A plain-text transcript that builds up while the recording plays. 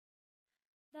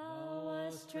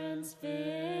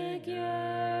Transfigured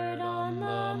on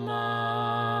the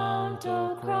mount,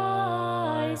 O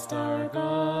Christ our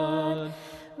God.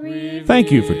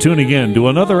 Thank you for tuning in to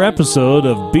another episode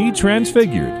of Be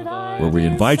Transfigured, where we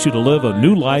invite you to live a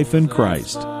new life in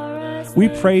Christ. We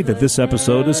pray that this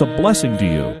episode is a blessing to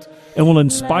you and will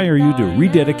inspire you to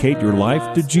rededicate your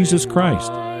life to Jesus Christ.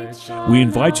 We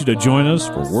invite you to join us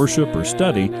for worship or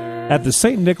study at the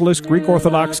St. Nicholas Greek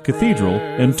Orthodox Cathedral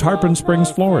in Tarpon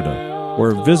Springs, Florida,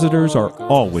 where visitors are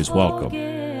always welcome.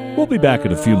 We'll be back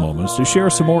in a few moments to share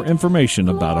some more information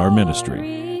about our ministry.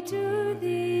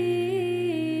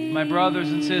 My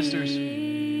brothers and sisters,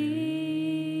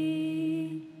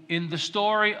 in the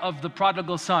story of the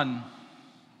prodigal son,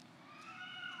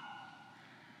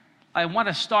 I want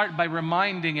to start by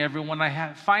reminding everyone,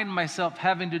 I find myself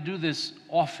having to do this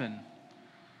often.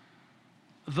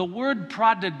 The word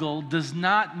prodigal does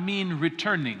not mean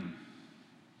returning.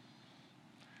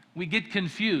 We get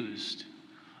confused.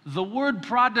 The word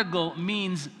prodigal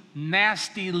means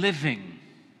nasty living.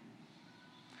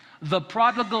 The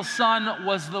prodigal son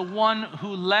was the one who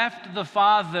left the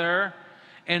father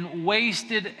and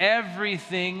wasted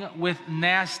everything with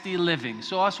nasty living.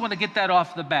 So I just want to get that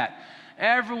off the bat.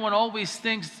 Everyone always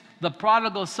thinks the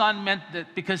prodigal son meant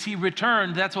that because he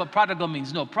returned, that's what prodigal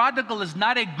means. No, prodigal is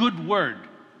not a good word.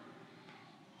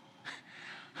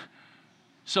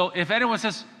 So if anyone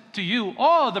says to you,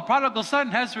 oh, the prodigal son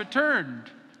has returned,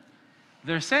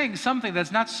 they're saying something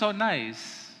that's not so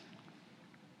nice.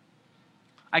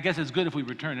 I guess it's good if we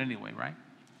return anyway, right?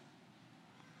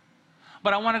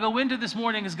 But I want to go into this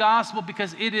morning's gospel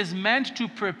because it is meant to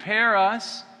prepare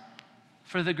us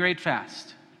for the great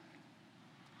fast.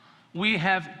 We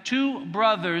have two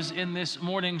brothers in this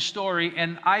morning's story,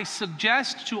 and I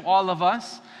suggest to all of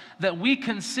us that we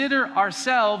consider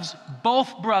ourselves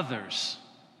both brothers.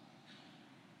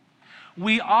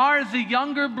 We are the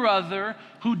younger brother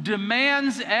who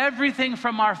demands everything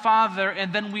from our father,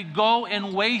 and then we go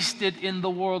and waste it in the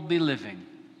worldly living.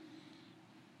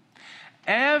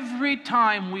 Every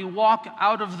time we walk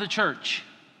out of the church,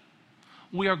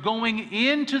 we are going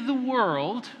into the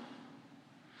world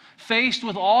faced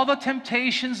with all the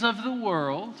temptations of the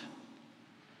world,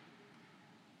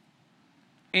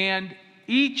 and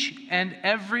each and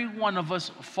every one of us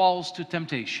falls to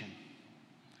temptation.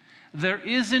 There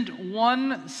isn't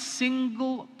one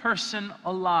single person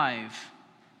alive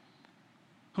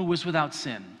who was without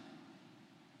sin.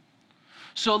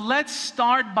 So let's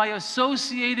start by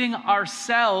associating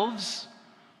ourselves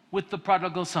with the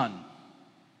prodigal son.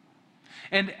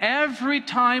 And every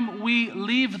time we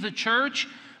leave the church,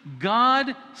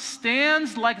 God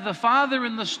stands like the father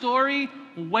in the story,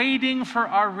 waiting for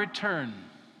our return.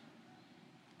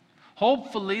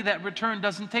 Hopefully that return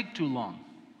doesn't take too long.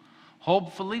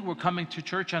 Hopefully we're coming to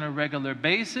church on a regular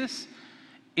basis,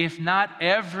 if not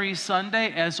every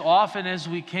Sunday, as often as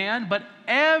we can, but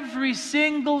every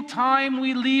single time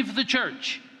we leave the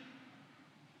church,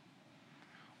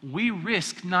 we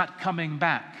risk not coming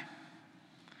back.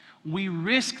 We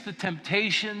risk the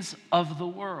temptations of the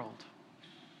world.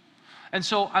 And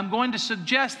so I'm going to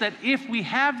suggest that if we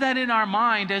have that in our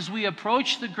mind as we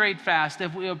approach the great fast,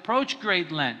 if we approach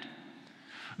Great Lent,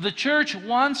 the church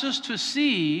wants us to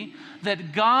see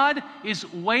that God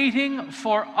is waiting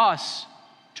for us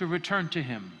to return to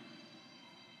Him.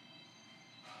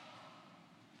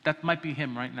 That might be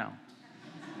Him right now.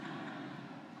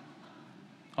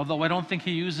 Although I don't think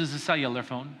He uses a cellular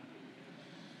phone.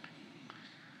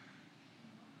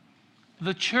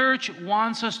 The church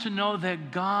wants us to know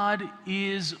that God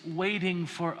is waiting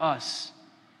for us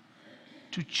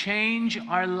to change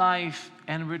our life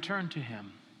and return to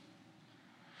Him.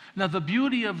 Now, the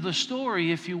beauty of the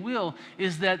story, if you will,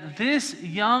 is that this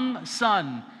young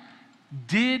son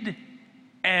did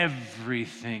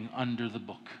everything under the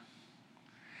book.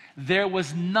 There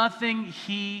was nothing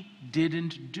he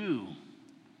didn't do.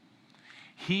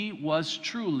 He was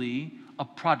truly a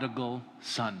prodigal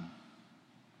son.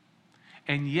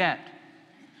 And yet,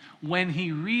 when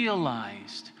he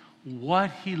realized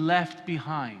what he left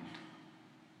behind,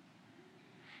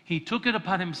 he took it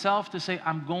upon himself to say,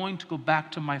 I'm going to go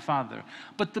back to my father.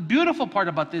 But the beautiful part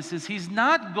about this is he's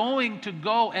not going to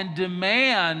go and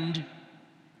demand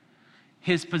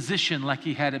his position like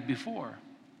he had it before.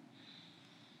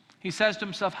 He says to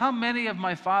himself, how many of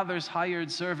my father's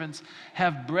hired servants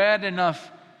have bread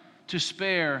enough to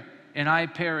spare, and I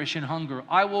perish in hunger?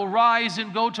 I will rise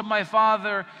and go to my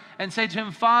father and say to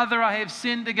him, Father, I have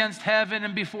sinned against heaven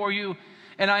and before you,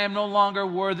 and I am no longer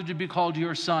worthy to be called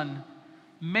your son.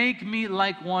 Make me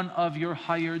like one of your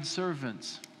hired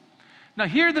servants. Now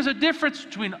here there's a difference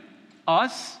between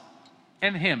us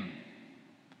and him.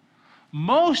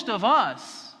 Most of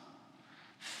us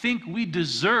think we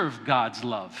deserve God's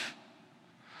love.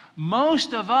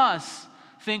 Most of us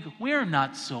think we're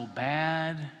not so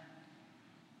bad.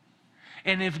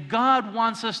 And if God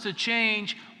wants us to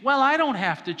change, well, I don't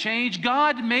have to change.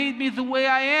 God made me the way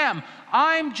I am.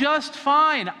 I'm just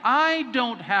fine. I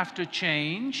don't have to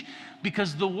change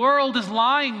because the world is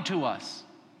lying to us.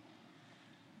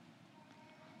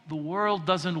 The world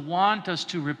doesn't want us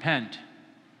to repent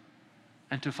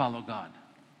and to follow God.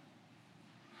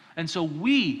 And so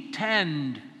we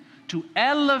tend to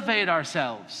elevate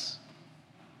ourselves.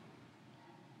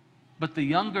 But the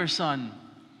younger son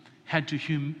had to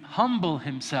humble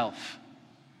himself.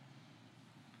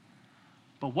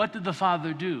 But what did the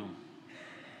father do?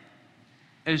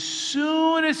 As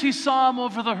soon as he saw him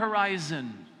over the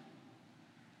horizon,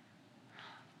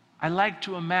 I like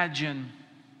to imagine,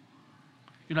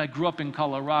 I grew up in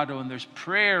Colorado and there's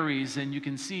prairies and you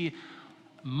can see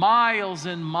miles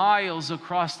and miles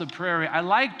across the prairie. I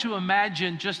like to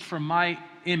imagine, just from my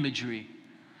imagery,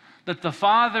 that the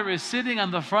father is sitting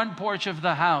on the front porch of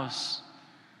the house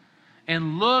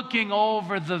and looking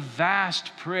over the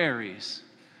vast prairies.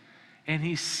 And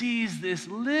he sees this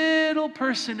little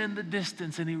person in the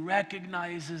distance and he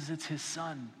recognizes it's his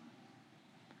son.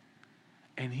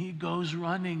 And he goes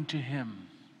running to him.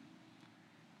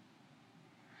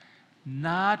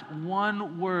 Not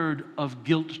one word of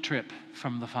guilt trip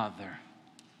from the father.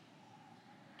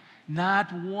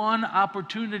 Not one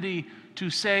opportunity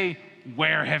to say,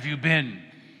 "Where have you been?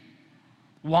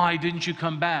 Why didn't you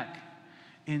come back?"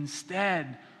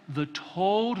 Instead, the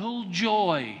total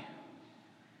joy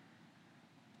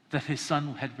that his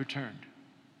son had returned.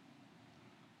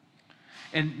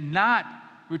 And not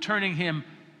returning him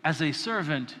as a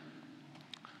servant,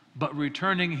 but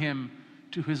returning him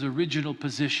to his original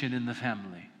position in the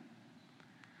family.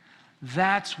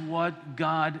 That's what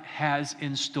God has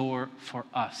in store for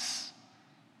us.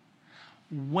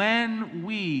 When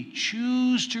we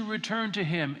choose to return to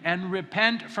him and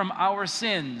repent from our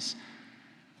sins,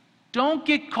 don't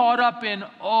get caught up in,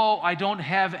 "Oh, I don't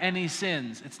have any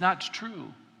sins." It's not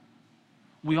true.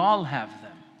 We all have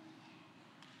them.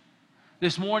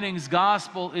 This morning's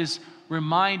gospel is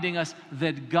reminding us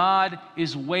that God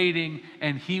is waiting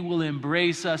and he will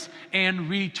embrace us and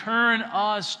return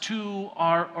us to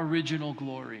our original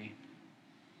glory.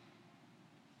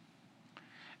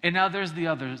 And now there's the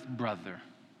other brother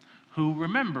who,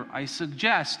 remember, I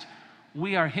suggest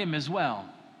we are him as well.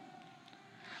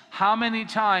 How many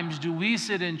times do we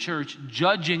sit in church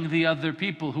judging the other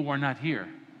people who are not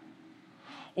here?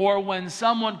 Or when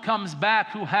someone comes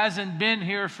back who hasn't been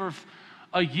here for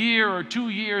a year or 2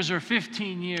 years or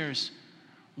 15 years,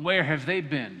 where have they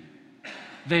been?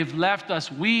 They've left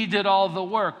us. We did all the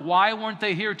work. Why weren't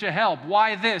they here to help?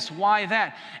 Why this? Why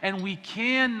that? And we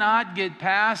cannot get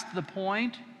past the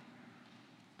point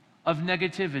of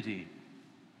negativity.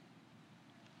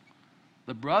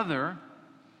 The brother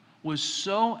was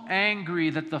so angry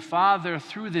that the father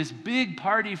threw this big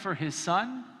party for his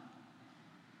son,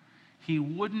 he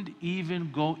wouldn't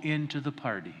even go into the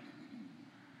party.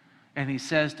 And he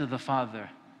says to the father,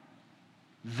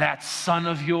 "That son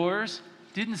of yours,"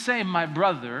 didn't say my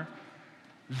brother,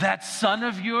 "that son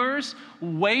of yours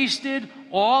wasted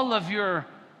all of your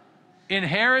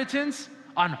inheritance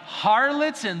on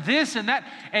harlots and this and that,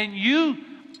 and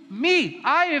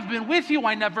I have been with you,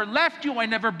 I never left you, I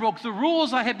never broke the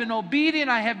rules, I have been obedient,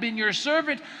 I have been your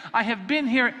servant, I have been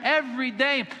here every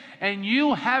day, and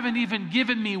you haven't even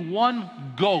given me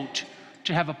one goat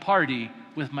to have a party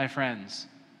with my friends.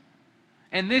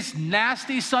 And this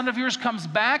nasty son of yours comes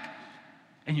back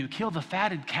and you kill the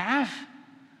fatted calf?"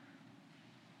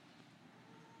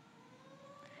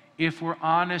 If we're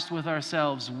honest with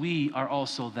ourselves, we are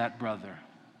also that brother.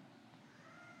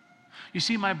 You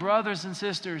see, my brothers and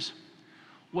sisters,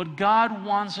 what God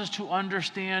wants us to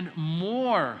understand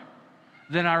more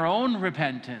than our own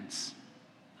repentance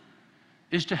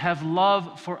is to have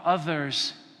love for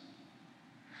others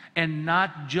and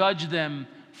not judge them,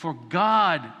 for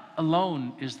God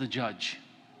alone is the judge.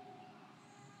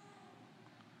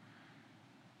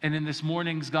 And in this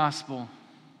morning's gospel,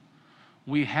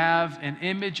 we have an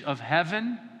image of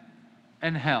heaven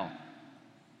and hell.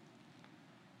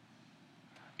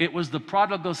 It was the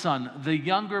prodigal son, the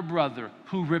younger brother,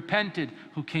 who repented,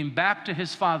 who came back to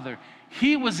his father.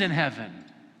 He was in heaven.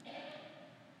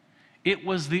 It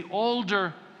was the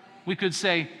older, we could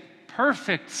say,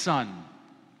 perfect son,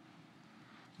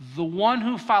 the one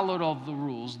who followed all the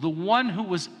rules, the one who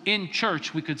was in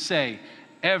church, we could say,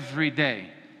 every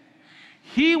day.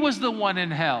 He was the one in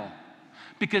hell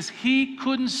because he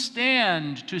couldn't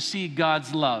stand to see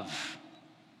God's love.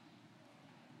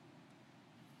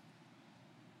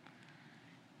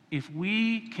 if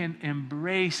we can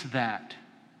embrace that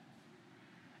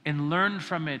and learn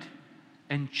from it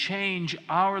and change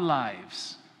our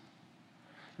lives,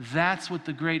 that's what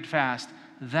the Great Fast,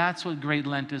 that's what Great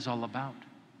Lent is all about.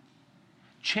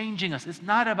 Changing us. It's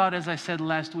not about, as I said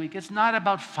last week, it's not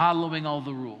about following all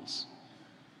the rules.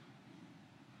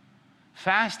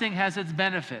 Fasting has its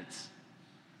benefits.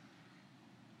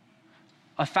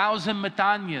 1,000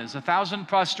 metanyas, 1,000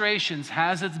 prostrations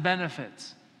has its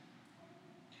benefits.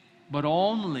 But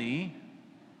only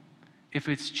if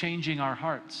it's changing our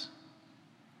hearts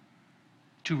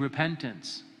to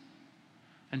repentance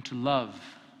and to love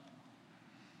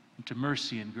and to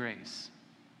mercy and grace.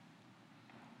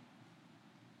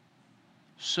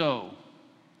 So,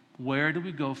 where do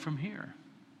we go from here?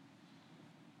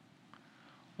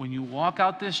 When you walk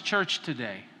out this church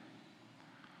today,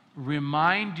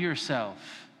 remind yourself,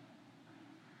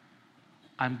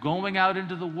 I'm going out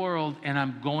into the world and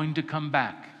I'm going to come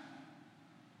back.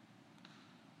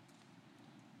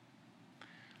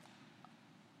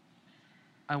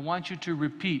 I want you to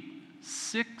repeat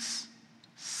 6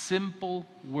 simple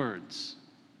words.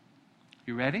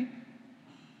 You ready?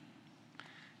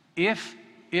 If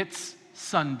it's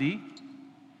Sunday,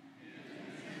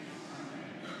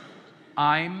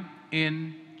 I'm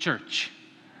in church.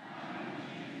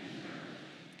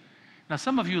 Now,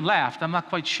 some of you laughed. I'm not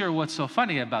quite sure what's so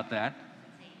funny about that.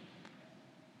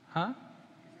 Huh?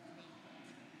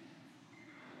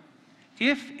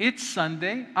 If it's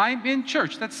Sunday, I'm in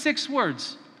church. That's 6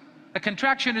 words. A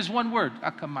contraction is 1 word.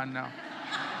 Oh, come on now.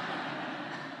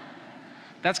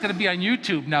 That's going to be on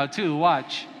YouTube now, too.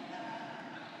 Watch.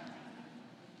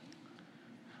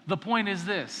 The point is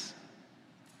this.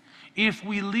 If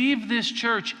we leave this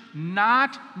church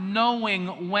not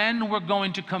knowing when we're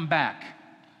going to come back,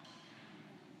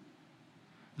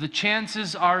 the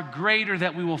chances are greater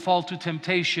that we will fall to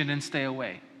temptation and stay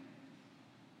away.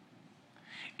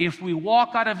 If we walk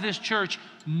out of this church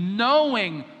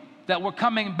knowing that we're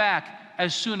coming back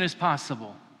as soon as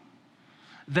possible,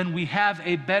 then we have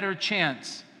a better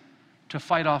chance to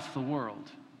fight off the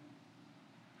world.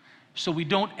 So we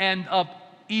don't end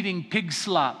up eating pig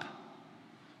slop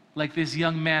like this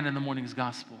young man in the morning's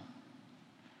gospel.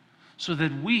 So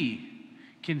that we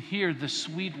can hear the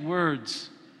sweet words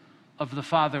of the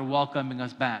Father welcoming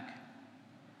us back.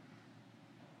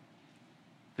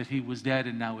 That he was dead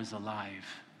and now is alive,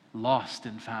 lost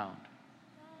and found.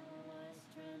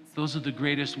 Those are the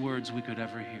greatest words we could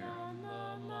ever hear.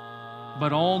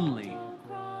 But only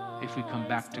if we come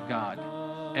back to God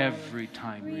every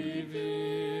time we leave.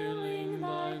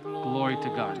 Glory to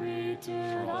God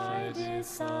for all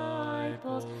things.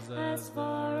 As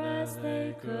far as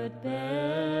they could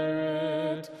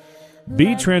bear it.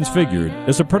 Be Transfigured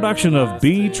is a production of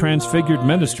Be Transfigured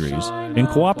Ministries in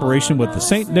cooperation with the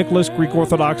St. Nicholas Greek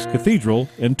Orthodox Cathedral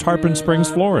in Tarpon Springs,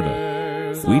 Florida.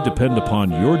 We depend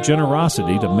upon your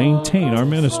generosity to maintain our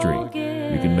ministry.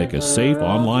 You can make a safe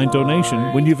online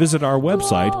donation when you visit our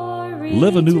website,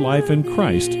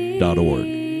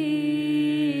 liveanewlifeinchrist.org.